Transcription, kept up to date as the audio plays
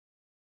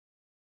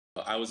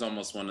I was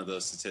almost one of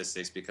those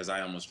statistics because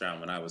I almost drowned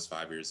when I was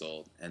 5 years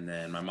old, and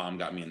then my mom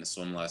got me into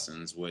swim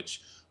lessons.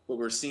 Which what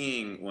we're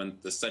seeing when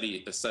the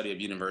study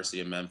of University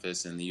of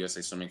Memphis and the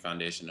USA Swimming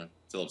Foundation of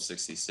Phillips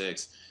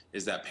 66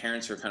 is that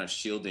parents are kind of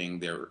shielding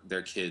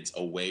their kids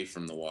away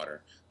from the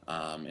water.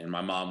 And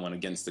my mom went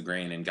against the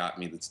grain and got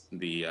me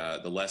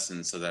the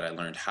lessons so that I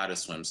learned how to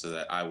swim, so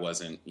that I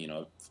wasn't,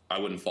 I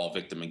wouldn't fall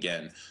victim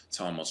again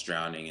to almost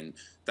drowning. And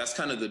that's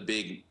kind of the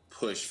big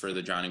push for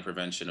the drowning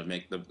prevention of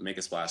the Make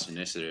a Splash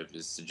initiative,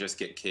 is to just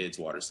get kids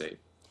water safe.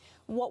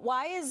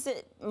 Why is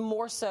it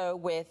more so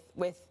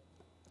with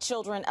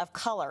children of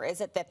color? Is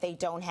it that they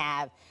don't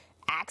have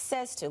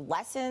access to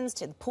lessons,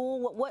 to the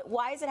pool?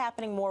 Why is it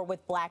happening more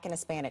with Black and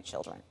Hispanic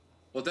children?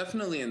 Well,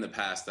 definitely in the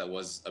past, that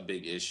was a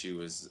big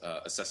issue, is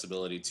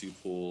accessibility to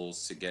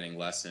pools, to getting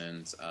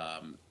lessons.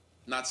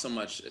 Not so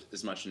much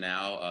as much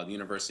now. The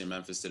University of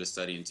Memphis did a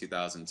study in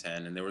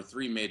 2010, and there were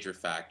three major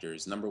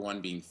factors. Number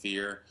one being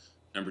fear,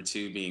 number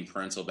two being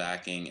parental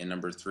backing, and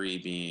number three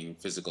being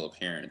physical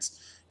appearance.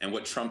 And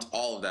what trumped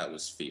all of that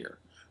was fear.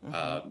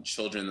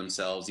 Children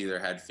themselves either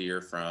had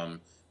fear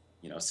from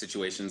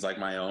situations like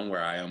my own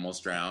where I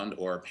almost drowned,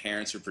 or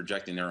parents are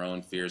projecting their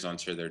own fears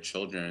onto their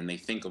children, and they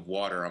think of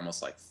water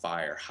almost like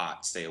fire,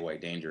 hot, stay away,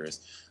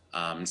 dangerous,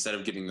 instead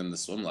of giving them the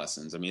swim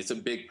lessons. I mean, it's a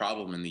big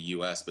problem in the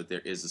U.S., but there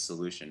is a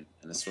solution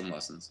in the swim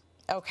lessons.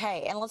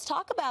 Okay, and let's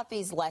talk about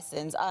these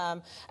lessons.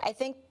 I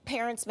think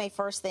parents may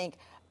first think,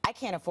 I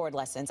can't afford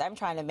lessons. I'm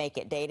trying to make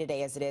it day to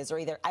day as it is, or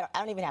either I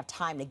don't even have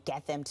time to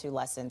get them to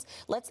lessons.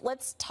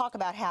 Let's talk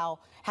about how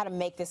to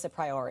make this a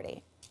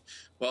priority.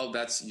 Well,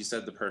 you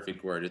said the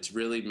perfect word. It's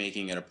really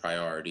making it a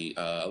priority.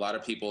 A lot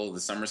of people,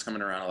 the summer's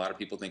coming around, a lot of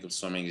people think of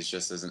swimming as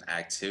just as an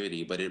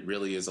activity, but it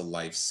really is a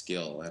life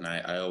skill. And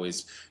I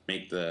always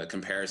make the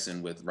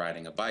comparison with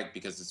riding a bike,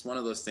 because it's one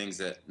of those things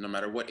that no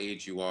matter what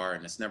age you are,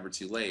 and it's never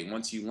too late,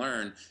 once you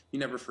learn, you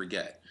never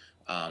forget.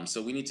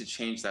 So we need to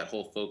change that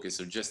whole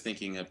focus of just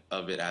thinking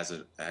of it as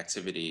an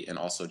activity, and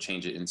also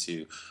change it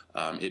into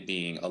it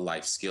being a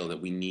life skill that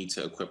we need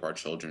to equip our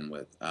children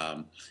with.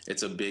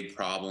 It's a big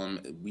problem.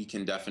 We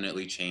can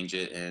definitely change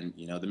it. And,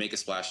 the Make a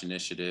Splash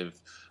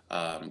initiative,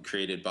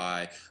 created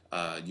by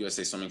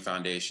USA Swimming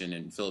Foundation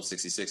and Phillips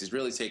 66, is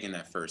really taking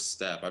that first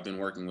step. I've been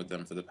working with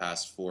them for the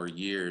past 4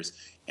 years,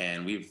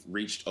 and we've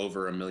reached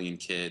over 1 million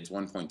kids,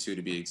 1.2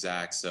 to be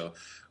exact. So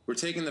we're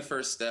taking the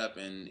first step,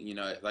 and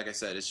like I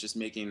said, it's just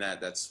making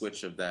that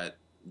switch of that,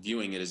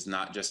 viewing it as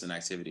not just an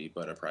activity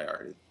but a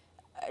priority.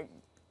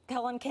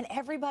 Helen, can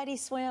everybody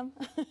swim?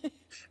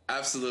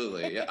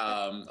 Absolutely.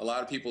 A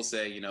lot of people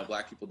say,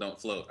 Black people don't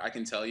float. I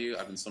can tell you,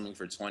 I've been swimming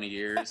for 20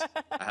 years.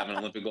 I have an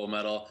Olympic gold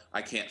medal.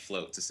 I can't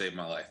float to save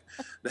my life.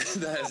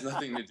 That has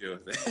nothing to do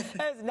with it.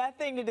 That has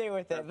nothing to do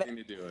with it. Nothing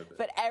to do with it.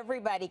 But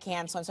everybody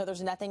can swim, so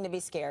there's nothing to be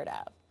scared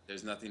of.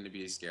 There's nothing to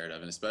be scared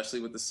of. And especially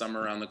with the summer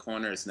around the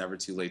corner, it's never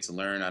too late to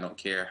learn. I don't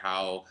care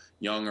how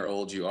young or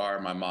old you are.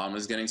 My mom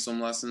is getting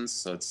swim lessons,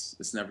 so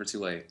it's never too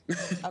late.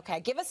 Okay.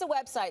 Give us a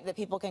website that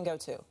people can go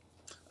to.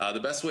 The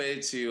best way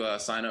to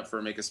sign up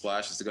for Make a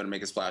Splash is to go to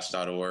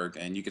makeasplash.org,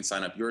 and you can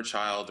sign up your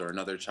child or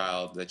another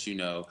child that you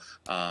know,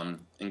 and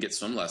get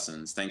swim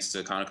lessons. Thanks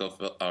to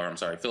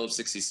Phillips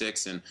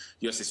 66 and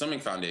USA Swimming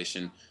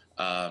Foundation,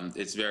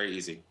 it's very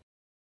easy.